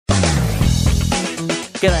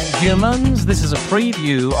G'day humans, this is a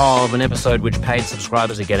preview of an episode which paid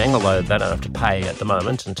subscribers are getting, although they don't have to pay at the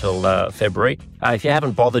moment until February. If you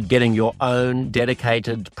haven't bothered getting your own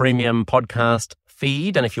dedicated premium podcast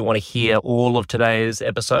feed, and if you want to hear all of today's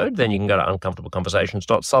episode, then you can go to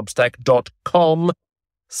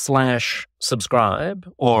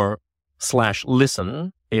uncomfortableconversations.substack.com/subscribe or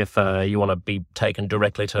 /listen if you want to be taken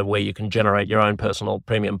directly to where you can generate your own personal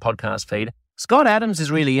premium podcast feed. Scott Adams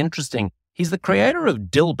is really interesting. He's the creator of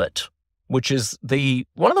Dilbert, which is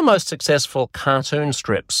one of the most successful cartoon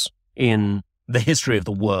strips in the history of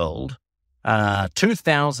the world.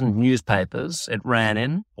 2,000 newspapers it ran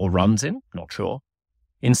in, or runs in, not sure,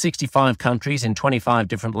 in 65 countries in 25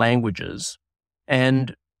 different languages.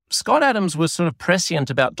 And Scott Adams was sort of prescient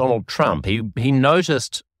about Donald Trump. He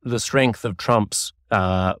noticed the strength of Trump's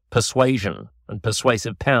persuasion and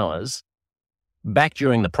persuasive powers back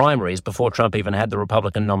during the primaries before Trump even had the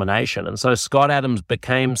Republican nomination. And so Scott Adams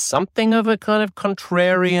became something of a kind of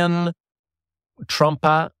contrarian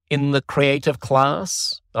Trumper in the creative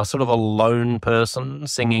class, a sort of a lone person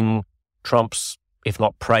singing Trump's, if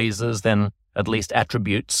not praises, then at least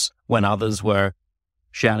attributes when others were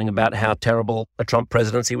shouting about how terrible a Trump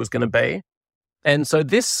presidency was going to be. And so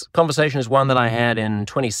this conversation is one that I had in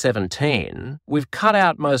 2017. We've cut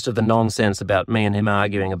out most of the nonsense about me and him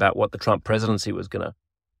arguing about what the Trump presidency was going to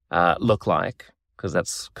look like, because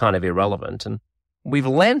that's kind of irrelevant. And we've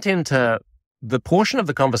lent into the portion of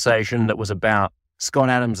the conversation that was about Scott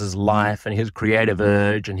Adams's life and his creative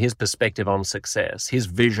urge and his perspective on success, his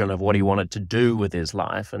vision of what he wanted to do with his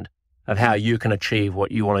life and of how you can achieve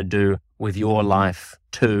what you want to do with your life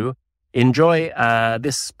too. Enjoy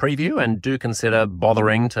this preview and do consider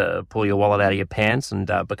bothering to pull your wallet out of your pants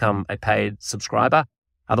and become a paid subscriber.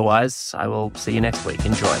 Otherwise, I will see you next week.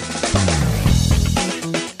 Enjoy.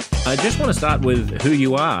 I just want to start with who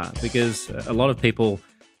you are, because a lot of people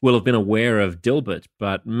will have been aware of Dilbert,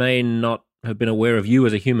 but may not have been aware of you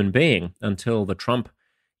as a human being until the Trump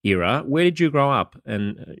era. Where did you grow up,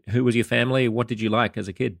 and who was your family? What did you like as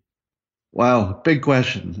a kid? Wow, big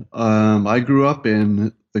question. I grew up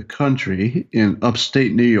in the country in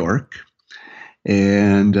upstate New York,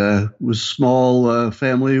 and was a small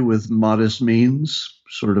family with modest means,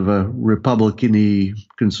 sort of a Republican-y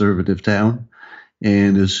conservative town.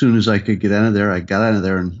 And as soon as I could get out of there, I got out of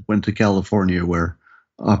there and went to California, where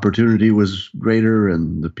opportunity was greater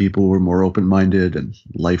and the people were more open-minded and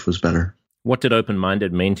life was better. What did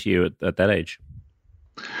open-minded mean to you at that age?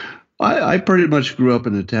 I pretty much grew up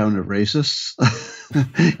in a town of racists.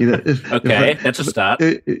 That's a start.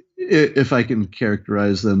 If I can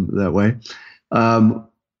characterize them that way.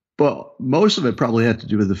 But most of it probably had to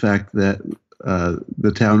do with the fact that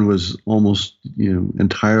the town was almost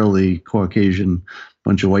entirely Caucasian,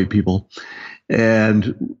 bunch of white people,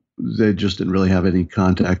 and they just didn't really have any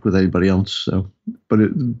contact with anybody else. So, but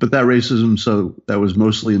that racism, so that was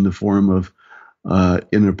mostly in the form of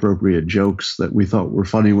inappropriate jokes that we thought were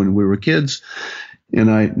funny when we were kids, and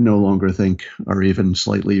I no longer think are even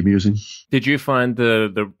slightly amusing. Did you find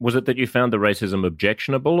was it that you found the racism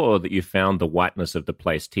objectionable, or that you found the whiteness of the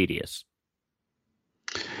place tedious?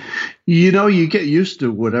 You get used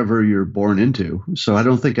to whatever you're born into, so I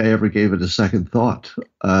don't think I ever gave it a second thought.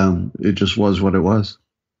 It just was what it was.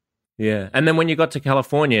 Yeah. And then when you got to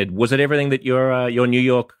California, was it everything that your New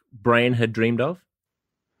York brain had dreamed of?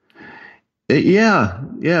 Yeah.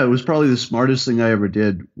 It was probably the smartest thing I ever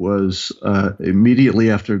did was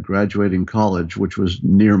immediately after graduating college, which was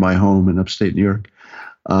near my home in upstate New York,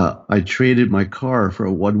 I traded my car for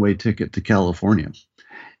a one-way ticket to California.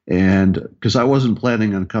 And because I wasn't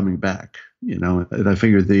planning on coming back, and I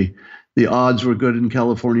figured the odds were good in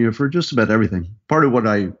California for just about everything. Part of what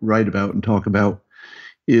I write about and talk about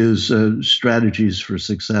is strategies for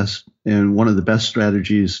success. And one of the best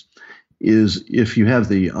strategies is, if you have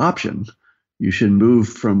the option, you should move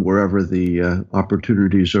from wherever the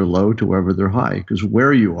opportunities are low to wherever they're high, because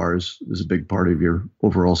where you are is a big part of your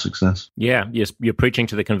overall success. Yeah, yes, you're preaching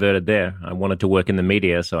to the converted there. I wanted to work in the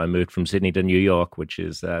media, so I moved from Sydney to New York, which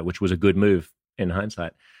was a good move in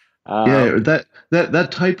hindsight. That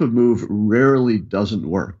type of move rarely doesn't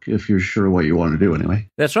work if you're sure what you want to do anyway.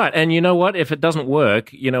 That's right. And you know what? If it doesn't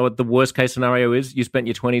work, what the worst case scenario is? You spent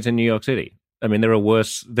your 20s in New York City. I mean, there are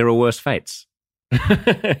worse fates.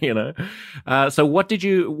 So what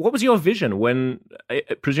was your vision when,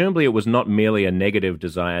 presumably it was not merely a negative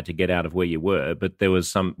desire to get out of where you were, but there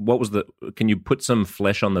was can you put some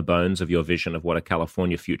flesh on the bones of your vision of what a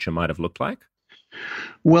California future might have looked like?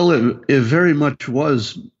 Well, it very much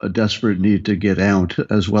was a desperate need to get out,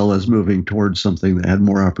 as well as moving towards something that had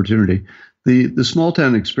more opportunity. The small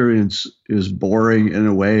town experience is boring in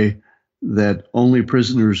a way that only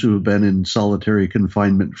prisoners who have been in solitary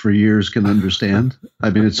confinement for years can understand.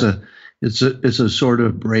 I mean, it's a sort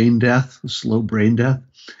of brain death, a slow brain death.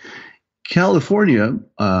 California,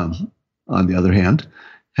 on the other hand,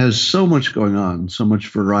 has so much going on, so much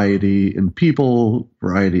variety in people,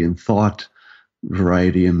 variety in thought,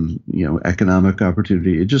 variety in economic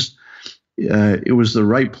opportunity. It was the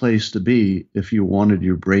right place to be if you wanted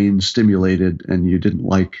your brain stimulated and you didn't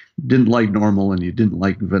like normal and you didn't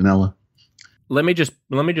like vanilla. Let me just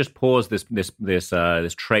pause this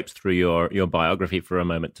traipse through your biography for a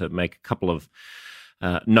moment to make a couple of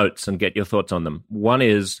notes and get your thoughts on them. One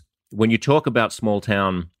is, when you talk about small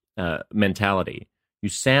town mentality, you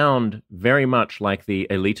sound very much like the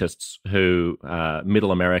elitists who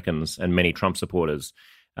middle Americans and many Trump supporters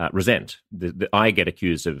resent. I get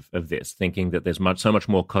accused of this, thinking that there's so much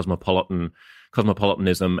more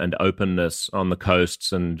cosmopolitanism and openness on the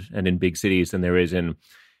coasts and in big cities than there is in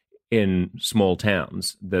small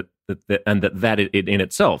towns, that in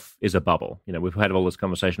itself is a bubble. We've had all this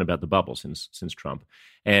conversation about the bubble since Trump,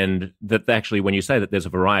 and that actually, when you say that there's a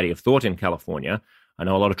variety of thought in California, I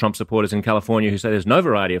know a lot of Trump supporters in California who say there's no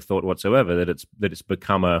variety of thought whatsoever, that it's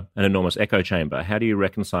become an enormous echo chamber. How do you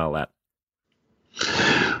reconcile that?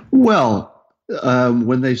 Well,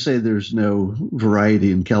 when they say there's no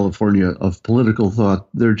variety in California of political thought,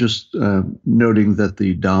 they're just noting that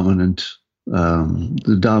the dominant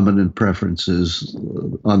preference is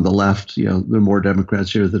on the left. There are more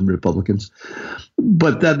Democrats here than Republicans,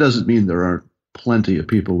 but that doesn't mean there aren't plenty of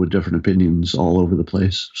people with different opinions all over the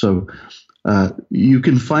place. So you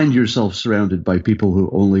can find yourself surrounded by people who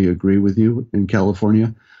only agree with you in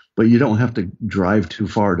California, but you don't have to drive too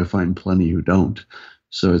far to find plenty who don't.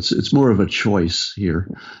 So it's more of a choice here.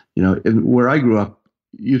 And where I grew up,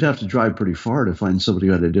 you'd have to drive pretty far to find somebody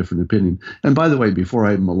who had a different opinion. And by the way, before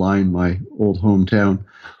I malign my old hometown,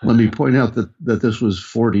 let me point out that this was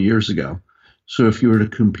 40 years ago. So if you were to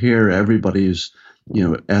compare everybody's,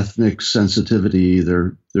 ethnic sensitivity,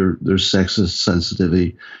 their sexist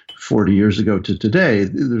sensitivity 40 years ago to today,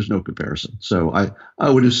 there's no comparison. So I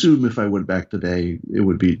would assume if I went back today, it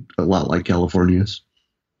would be a lot like California's.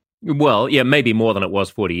 Well, yeah, maybe more than it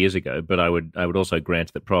was 40 years ago, but I would also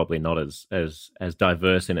grant that probably not as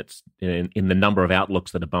diverse in the number of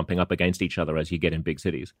outlooks that are bumping up against each other as you get in big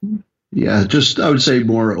cities. Yeah, I would say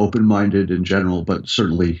more open-minded in general, but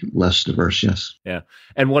certainly less diverse. Yes. Yeah,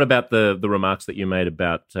 and what about the remarks that you made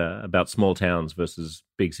about small towns versus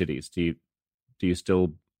big cities? Do you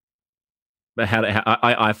still?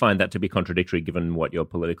 I find that to be contradictory, given what your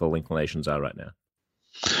political inclinations are right now.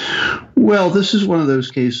 Well, this is one of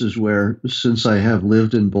those cases where, since I have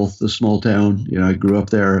lived in both the small town, I grew up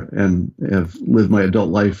there and have lived my adult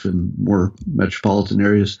life in more metropolitan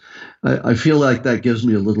areas, I feel like that gives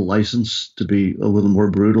me a little license to be a little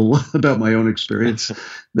more brutal about my own experience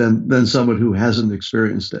than someone who hasn't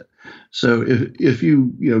experienced it. So if you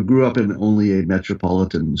grew up in only a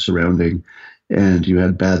metropolitan surrounding and you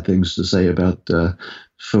had bad things to say about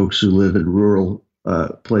folks who live in rural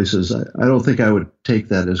places, I don't think I would take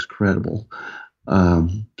that as credible.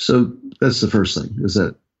 So that's the first thing, is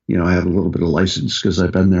that, I have a little bit of license because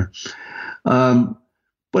I've been there.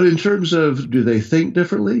 But in terms of, do they think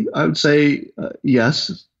differently? I would say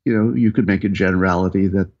yes. You could make a generality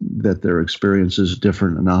that their experience is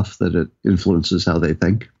different enough that it influences how they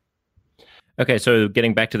think. Okay, so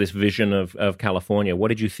getting back to this vision of California, what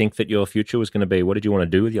did you think that your future was going to be? What did you want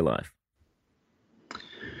to do with your life?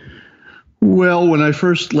 Well, when I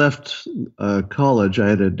first left college, I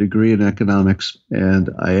had a degree in economics, and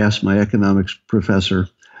I asked my economics professor,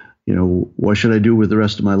 what should I do with the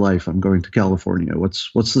rest of my life? I'm going to California.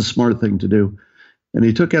 What's the smart thing to do? And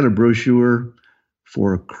he took out a brochure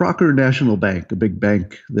for Crocker National Bank, a big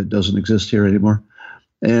bank that doesn't exist here anymore.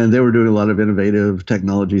 And they were doing a lot of innovative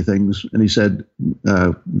technology things. And he said,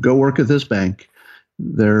 go work at this bank.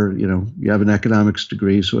 There, you have an economics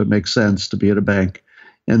degree, so it makes sense to be at a bank.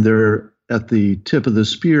 And they're at the tip of the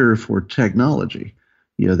spear for technology.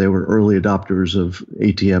 They were early adopters of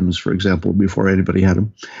ATMs, for example, before anybody had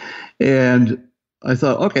them. And I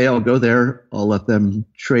thought, okay, I'll go there. I'll let them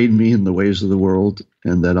train me in the ways of the world,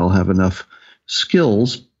 and then I'll have enough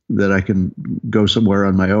skills that I can go somewhere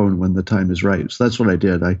on my own when the time is right. So that's what I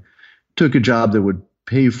did. I took a job that would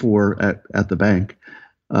pay for at the bank.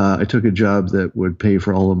 I took a job that would pay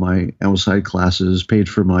for all of my outside classes, paid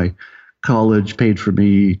for my college, paid for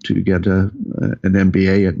me to get an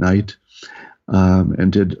MBA at night,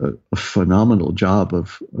 and did a phenomenal job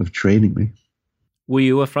of training me. Were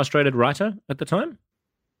you a frustrated writer at the time?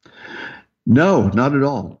 No, not at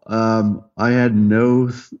all. I had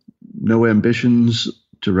no ambitions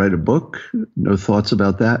to write a book, no thoughts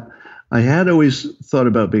about that. I had always thought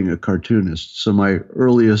about being a cartoonist. So my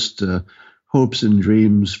earliest hopes and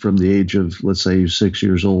dreams from the age of, let's say, 6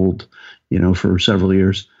 years old, for several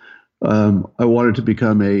years, I wanted to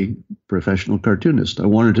become a professional cartoonist. I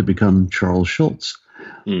wanted to become Charles Schulz.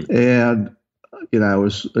 And, I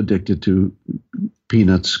was addicted to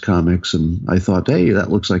Peanuts comics, and I thought, hey, that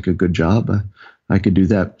looks like a good job. I could do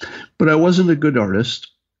that. But I wasn't a good artist.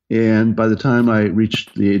 And by the time I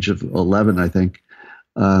reached the age of 11, I think,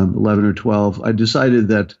 11 or 12, I decided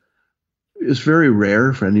that it's very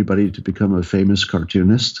rare for anybody to become a famous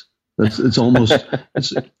cartoonist. It's almost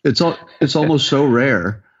it's almost so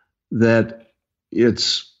rare that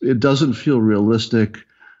it doesn't feel realistic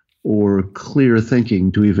or clear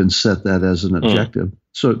thinking to even set that as an objective.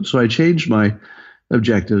 So I changed my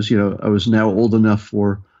objectives. I was now old enough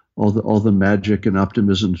for all the magic and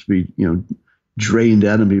optimism to be drained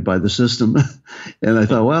out of me by the system, and I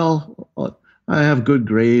thought, well, I have good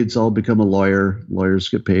grades. I'll become a lawyer. Lawyers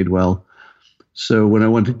get paid well. So when I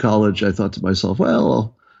went to college, I thought to myself,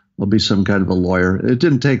 well, I'll be some kind of a lawyer. It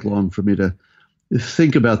didn't take long for me to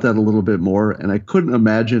think about that a little bit more. And I couldn't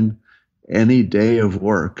imagine any day of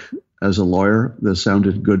work as a lawyer that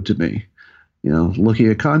sounded good to me. Looking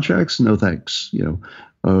at contracts, no thanks.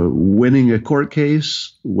 Winning a court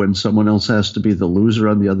case when someone else has to be the loser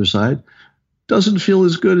on the other side doesn't feel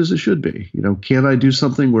as good as it should be. Can I do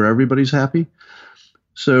something where everybody's happy?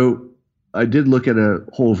 So I did look at a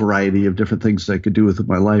whole variety of different things I could do with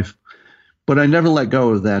my life, but I never let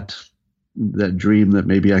go of that dream that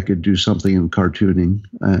maybe I could do something in cartooning.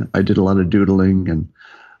 I did a lot of doodling, and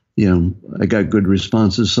I got good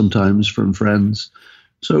responses sometimes from friends.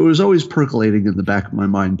 So it was always percolating in the back of my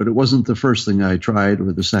mind, but it wasn't the first thing I tried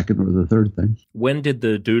or the second or the third thing. When did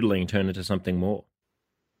the doodling turn into something more?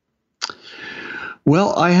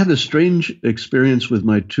 Well, I had a strange experience with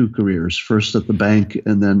my two careers, first at the bank,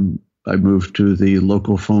 and then I moved to the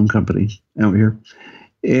local phone company out here.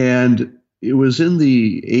 And it was in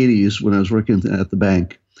the 80s when I was working at the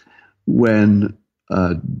bank when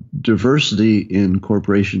diversity in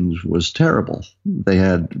corporations was terrible. They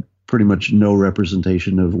had pretty much no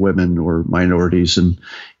representation of women or minorities in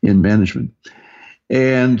management.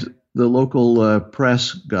 And the local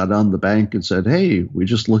press got on the bank and said, hey, we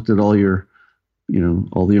just looked at all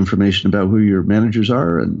the information about who your managers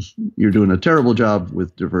are, and you're doing a terrible job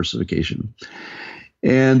with diversification.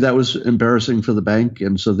 And that was embarrassing for the bank.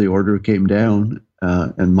 And so the order came down,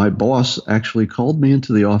 and my boss actually called me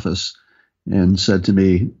into the office and said to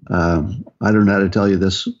me, I don't know how to tell you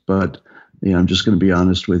this, but I'm just going to be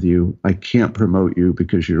honest with you. I can't promote you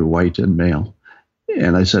because you're white and male.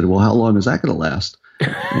 And I said, well, how long is that going to last?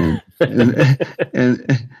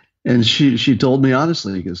 And she told me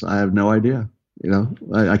honestly, because I have no idea.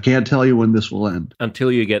 I can't tell you when this will end.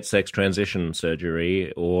 Until you get sex transition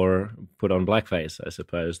surgery or put on blackface, I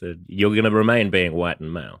suppose, that you're going to remain being white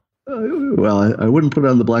and male. Well, I wouldn't put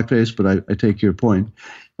on the blackface, but I take your point.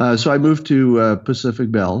 So I moved to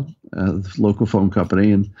Pacific Bell, the local phone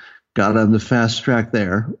company, and got on the fast track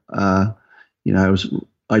there. I was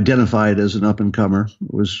identified as an up-and-comer,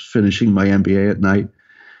 was finishing my MBA at night.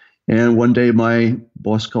 And one day my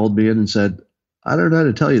boss called me in and said, I don't know how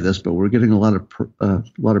to tell you this, but we're getting a lot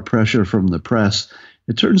of pressure from the press.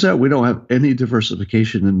 It turns out we don't have any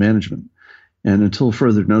diversification in management. And until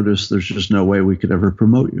further notice, there's just no way we could ever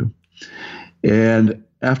promote you. And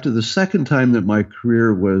after the second time that my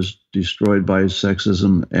career was destroyed by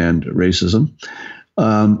sexism and racism,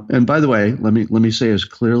 and by the way, let me say as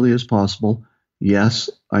clearly as possible, yes,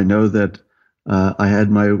 I know that I had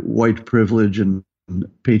my white privilege and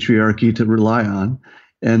patriarchy to rely on.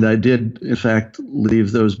 And I did, in fact,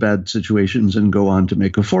 leave those bad situations and go on to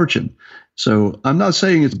make a fortune. So I'm not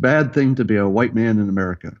saying it's a bad thing to be a white man in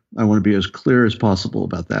America. I want to be as clear as possible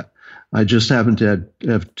about that. I just happen to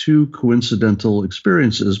have two coincidental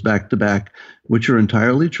experiences back to back, which are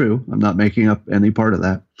entirely true. I'm not making up any part of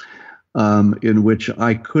that, in which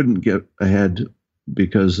I couldn't get ahead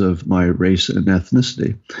because of my race and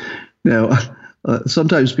ethnicity. Now,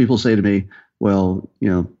 sometimes people say to me, well,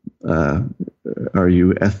 are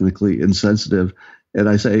you ethnically insensitive? And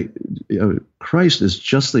I say, Christ is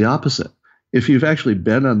just the opposite. If you've actually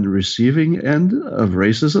been on the receiving end of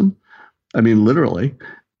racism, I mean, literally,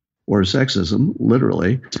 or sexism,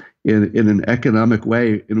 literally, in an economic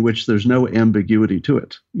way in which there's no ambiguity to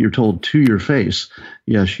it. You're told to your face,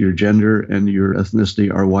 yes, your gender and your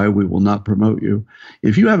ethnicity are why we will not promote you.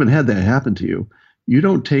 If you haven't had that happen to you, you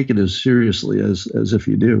don't take it as seriously as if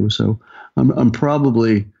you do. So I'm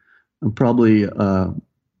probably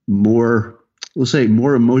more, let's say,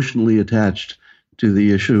 more emotionally attached to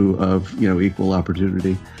the issue of equal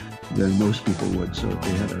opportunity than most people would. So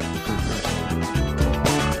they had a good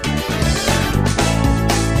rest.